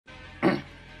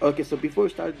Okay, so before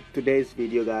we start today's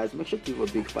video, guys, make sure to give a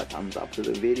big fat thumbs up to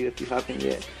the video if you haven't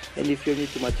yet. And if you're new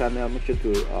to my channel, make sure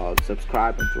to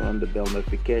subscribe and turn on the bell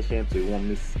notification so you won't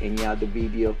miss any other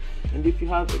video. And if you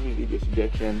have any video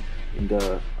suggestion in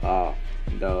the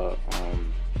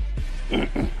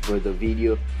for a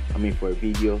video,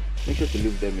 make sure to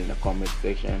leave them in the comment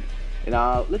section. And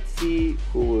let's see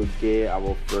who will get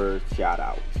our first shout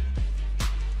out.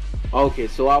 Okay,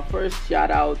 so our first shout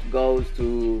out goes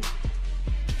to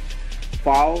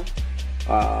Fall.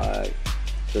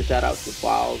 So shout out to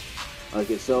Fall.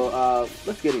 Okay, so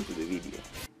let's get into the video.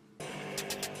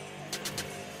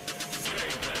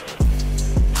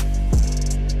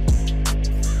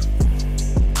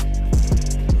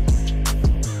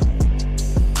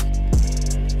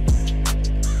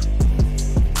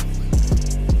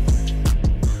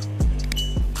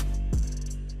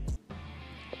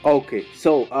 Okay,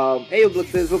 so hey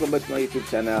Robloxers, welcome back to my YouTube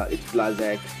channel. It's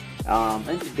BlaZaCkk.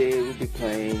 And today we'll be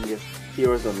playing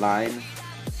Heroes Online.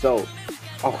 So,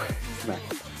 it's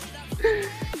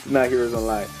not Heroes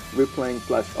Online. We're playing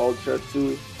Plus Ultra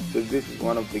 2. So this is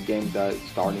one of the games that is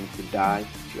starting to die.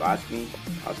 If you ask me,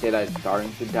 I'll say that it's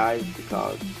starting to die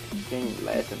because I'm seeing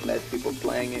less and less people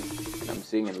playing it, and I'm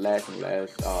seeing less and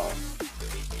less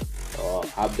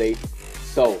updates.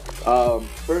 So,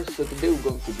 first, so today we're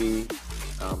going to be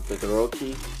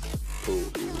Todoroki.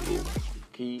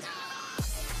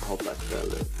 I hope I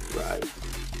spell it right.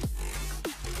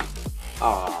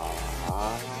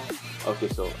 Okay,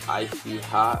 so iCEY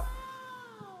HOT.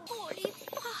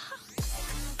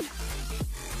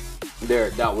 There,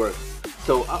 that works.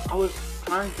 So I was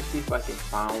trying to see if I can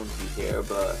find the hair,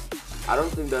 but I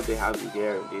don't think that they have the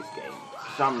hair in this game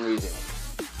for some reason.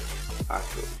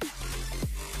 Actually,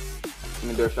 I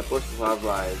mean, they're supposed to have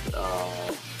like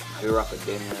Hero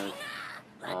Academia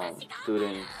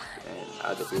students and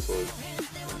other people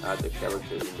and other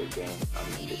characters in the game,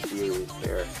 in the series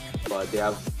there, but they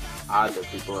have other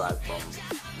people like from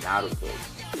Naruto,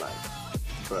 like,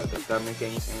 bro, does that make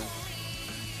any sense?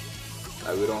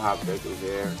 Like, we don't have Deku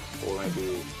there, or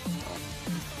maybe,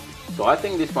 so I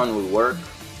think this one will work,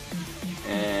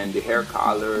 and the hair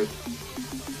color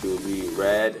will be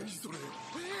red,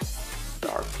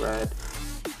 dark red,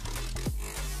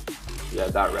 yeah,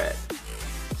 that red.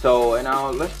 So, and now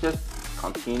let's just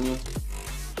continue.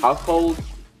 Household,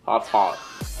 hot.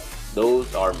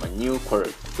 Those are my new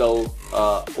quirks. So,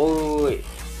 wait,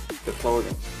 the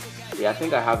clothing. Yeah, I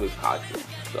think I have his costume.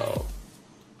 So,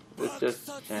 let's just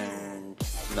change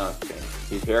nothing.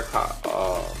 His haircut,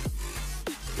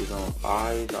 his own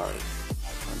eyes are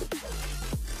on the...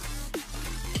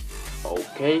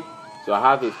 Okay, so I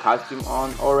have his costume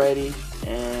on already,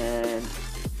 and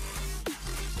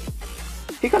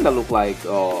he kind of look like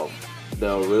the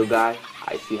real guy,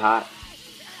 iCEY HOT.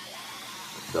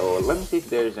 So let me see if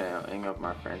there's any of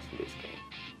my friends in this game.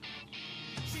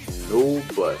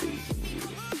 Nobody.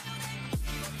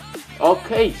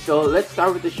 Okay, so let's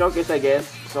start with the showcase, I guess.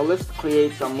 So let's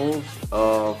create some moves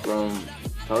from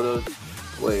Todo's.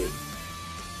 Wait,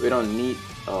 we don't need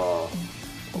our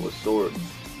swords.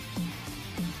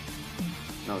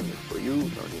 No need for you, no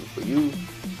need for you.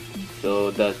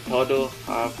 So does Todo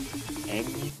have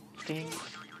anything?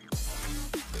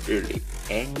 Really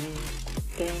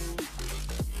anything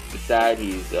besides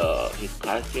his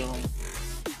costume?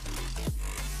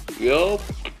 Yup,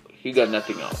 he got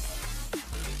nothing else.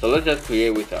 So let's just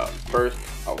create with first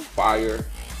our fire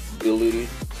ability.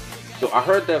 So I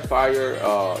heard that fire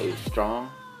is strong.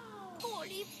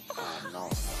 No.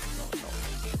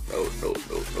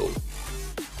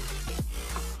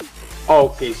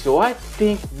 Okay, so I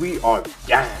think we are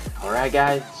done. Alright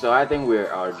guys, so I think we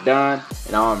are done,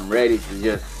 and now I'm ready to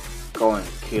just go and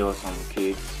kill some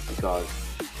kids because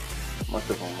most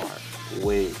of them are...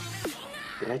 Wait,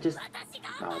 did I just...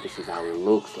 No, this is how it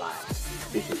looks like.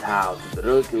 This is how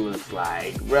Todoroki looks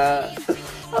like, bruh.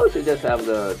 I should just have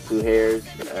the two hairs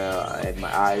and my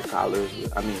eye colors.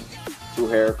 I mean, two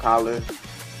hair colors,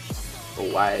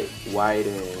 white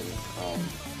and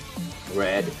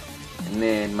red. And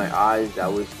then my eyes, I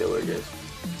wish they were just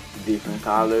different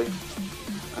colors.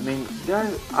 I mean, there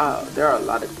are a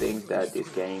lot of things that this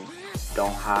game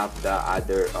don't have that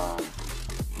other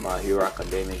My Hero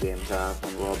Academia games have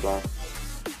on Roblox.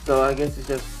 So I guess it's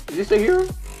just, is this a hero?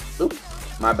 Oops,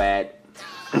 my bad.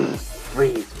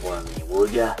 Freeze for me,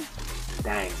 would ya?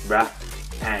 Thanks, bruh.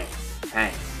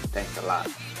 Thanks a lot.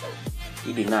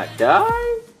 You did not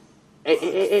die?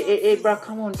 Hey, bruh,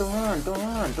 come on, don't run.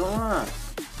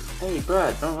 Hey,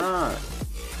 bruh, don't run.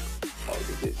 Oh,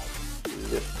 this is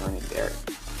just running there.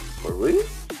 For real?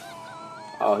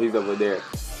 Oh, he's over there.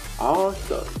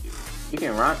 Also, you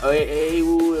can run. Oh, hey,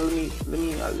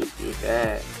 let at least use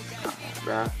that. Come on,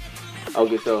 bruh.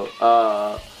 Okay, so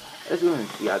let's go and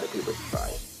see other people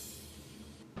try.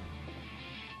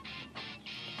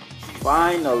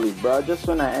 Finally, bro, just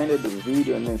when I ended the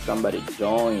video and then somebody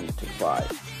joined to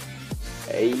fight.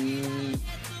 Hey.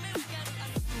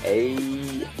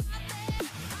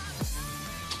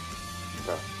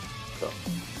 Bro, so.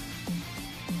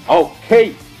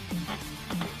 Okay.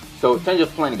 So change of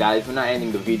plan, guys. We're not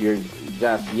ending the video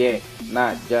just yet.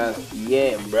 Not just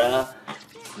yet, bruh.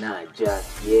 Not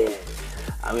just yet.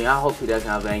 I mean, I hope he doesn't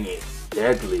have any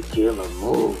deadly killer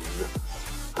moves.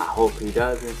 I hope he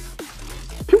doesn't.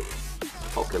 Pew.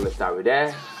 Okay, let's start with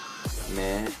that.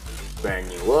 Man, burn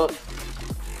you up.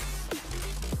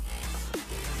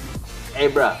 Hey,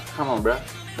 bruh, come on, bruh.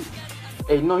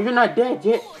 Hey, no, you're not dead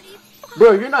yet.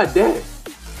 Bro, you're not dead.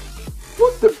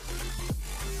 What the?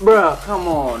 Bruh, come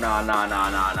on. Nah.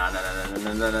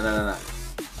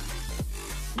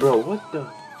 Bro, what the?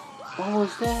 What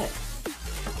was that?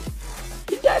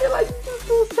 He died in like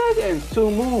 2 seconds. 2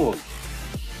 moves.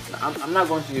 I'm not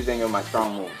going to use any of my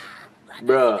strong moves.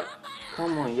 Bruh,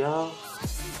 come on, y'all.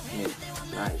 I mean,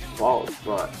 nice balls,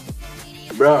 but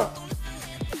bruh.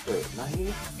 Wait, not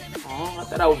here? Oh, I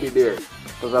thought I would be there.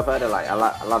 Because I've had like a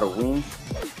lot of wins.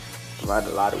 I've had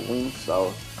a lot of wins, so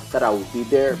I thought I would be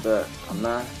there, but I'm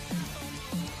not.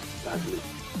 Sadly.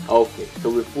 Okay, so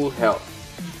we're full health.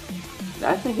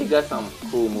 I think he got some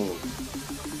cool moves.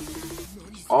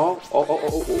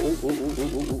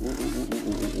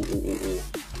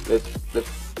 Let's.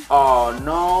 Oh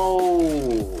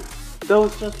no! That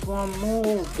was just one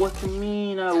move. What do you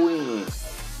mean I win?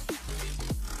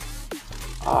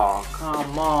 Oh,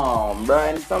 come on, bruh.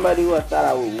 And somebody who I thought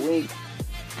I would win.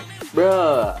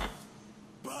 Bruh.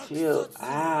 Chill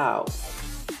out.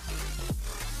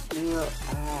 Chill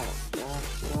out, bruh.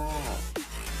 Chill out.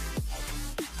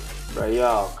 Bruh,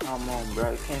 y'all, come on,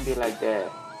 bruh. It can't be like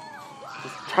that.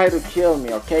 Just try to kill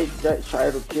me, okay? Just try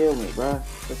to kill me, bruh.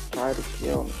 Just try to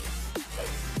kill me.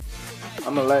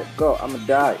 I'ma let go. I'ma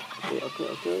die.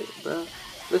 Okay, bruh.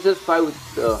 Let's just fight with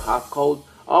the hot cold.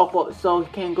 Oh, so he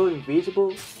can't go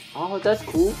invisible? Oh, that's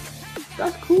cool.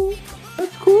 That's cool.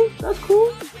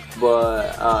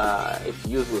 But it's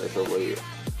useless over here.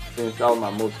 Since all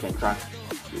my moves can track.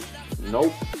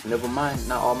 Nope, never mind.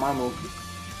 Not all my moves.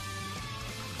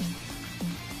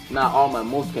 Not all my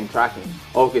moves can track him.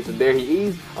 Okay, so there he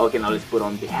is. Okay, now let's put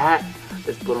on the hat.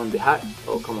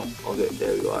 Oh, come on. Okay,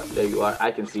 there you are.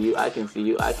 I can see you.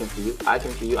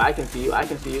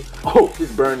 Oh,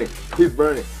 he's burning.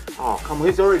 Oh, come on.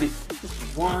 He's already just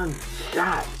one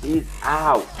shot. He's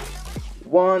out.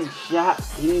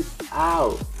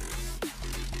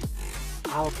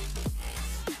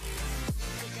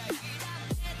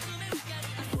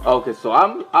 Okay, so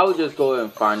I'll just go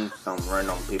and find some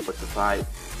random people to fight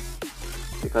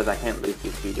because I can't leave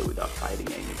this video without fighting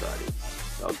anybody.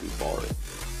 That'll be boring.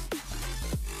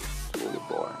 Totally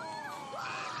boring.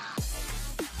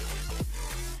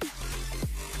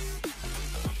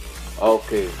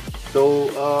 Okay, so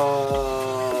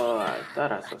I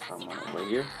thought I saw someone over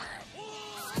here.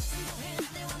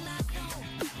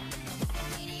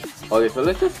 Okay, so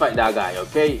let's just fight that guy,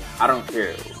 okay? I don't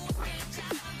care.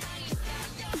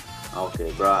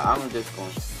 Okay, bro, I'm just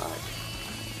going to fight.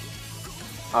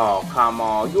 Oh, come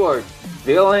on, you are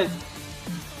villain,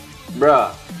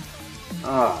 bruh.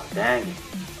 Oh, dang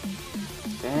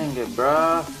it,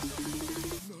 bruh.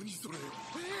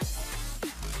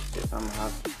 Guess I'm gonna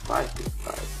have to fight this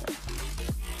guy.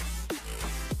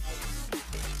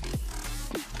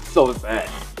 So sad.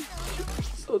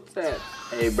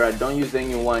 Hey, bruh, don't use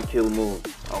any one-kill moves,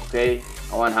 okay?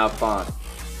 I wanna have fun.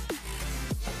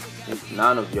 Since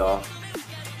none of y'all.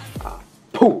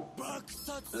 Pooh.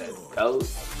 Let's go.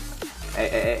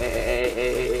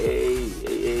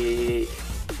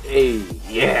 Hey,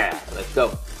 yeah, let's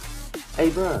go. Hey,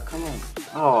 bro, come on.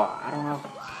 Oh, I don't have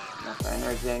enough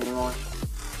energy anymore.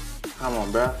 Come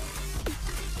on, bro.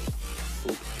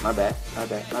 Oops, my bad. Come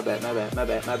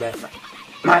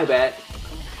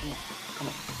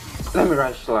on. Let me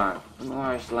rush slam.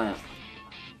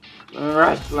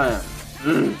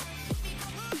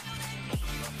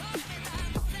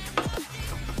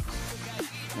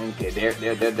 Okay, there.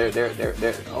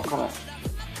 Oh, come on.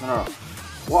 No.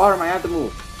 What are my other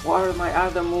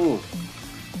moves?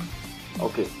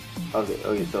 Okay,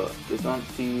 so this one,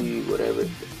 see, whatever.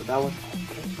 So that was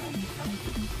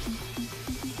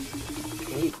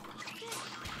okay.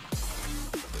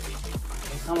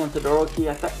 Come on, Todoroki.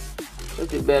 I thought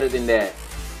this is better than that.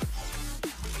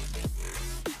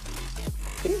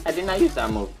 Okay, I did not use that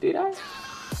move, did I?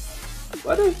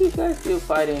 What is this guy still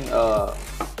fighting?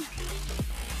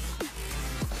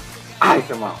 ice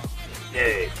him out.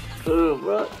 Yeah, cool,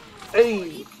 bro.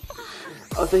 Hey.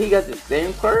 Oh, so he got the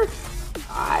same quirk?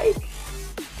 I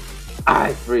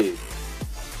freeze.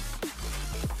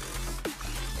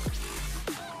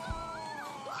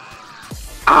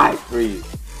 I freeze.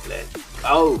 Let's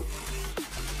go.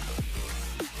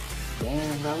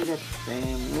 Damn, bro, we got the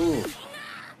same move.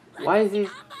 Why is he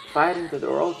fighting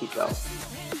Todoroki though?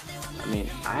 I mean,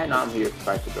 I know I'm here to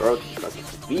fight Todoroki because of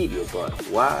the video, but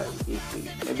why is he?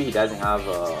 Maybe he doesn't have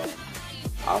a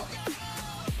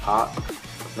hot.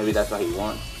 Maybe that's what he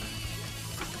wants.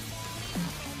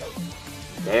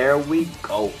 There we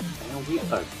go. And we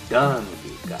are done with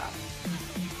these guys.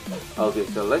 Okay,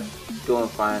 so let's go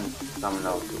and find someone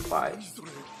else to fight.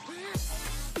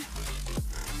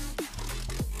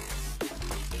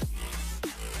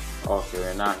 Okay,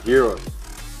 we're not heroes.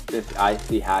 Since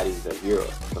iCEY HOT is a hero,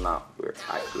 so now we're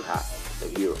iCEY HOT, the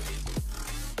hero.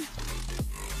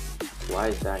 Why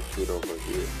is that kid over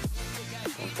here?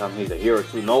 Don't tell me he's a hero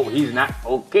too. No, he's not.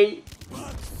 Okay.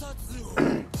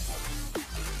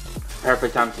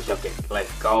 Perfect time to showcase.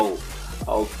 Let's go.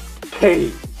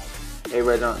 Okay. Hey,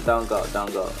 bro, don't go.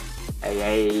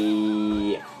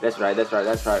 Hey. That's right.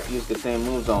 Use the same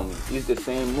moves on me.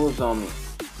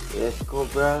 Let's go,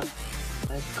 bro.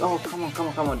 Let's go. Come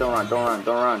on. Don't run.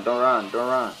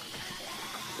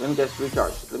 Let me just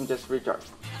recharge.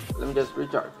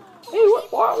 Hey,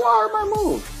 what are my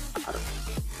moves?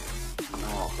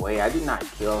 No way, I did not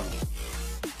kill him.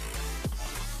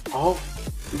 Oh,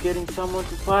 we're getting someone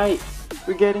to fight.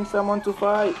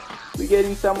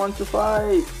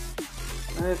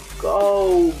 Let's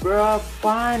go, bruh.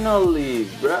 Finally.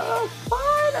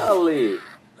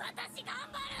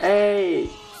 Hey.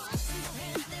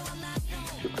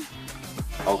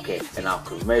 Okay, and now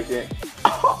confirmation.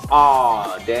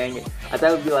 Oh, dang it. I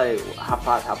thought it would be like half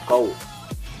hot, half cold.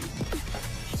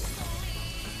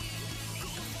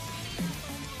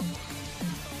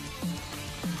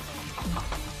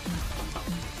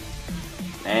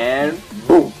 And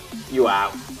boom, you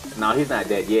out. Now he's not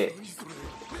dead yet.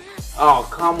 Oh,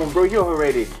 come on, bro, you're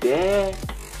already dead.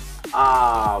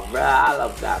 Oh, bro, I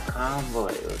love that combo.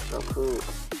 It was so cool.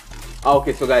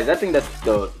 Okay, so guys, I think that's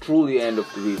the truly end of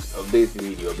this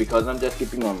video, because I'm just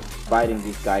keeping on fighting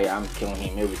this guy. I'm killing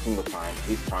him every single time.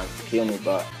 He's trying to kill me,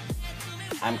 but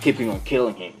I'm keeping on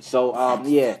killing him. So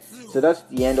yeah, so that's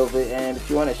the end of it. And if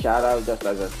you want a shout out, just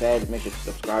as I said, make sure to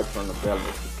subscribe, turn the bell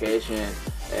notification,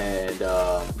 and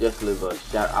just leave a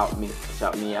shout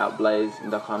me out Blaze in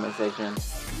the comment section.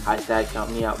 Hashtag shout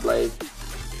me out Blaze.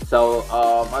 So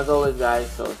as always,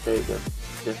 guys, so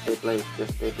just stay Blaze, okay?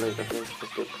 Just stay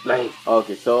Blaze.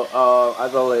 Okay, so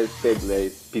as always, stay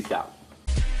Blaze. Peace out.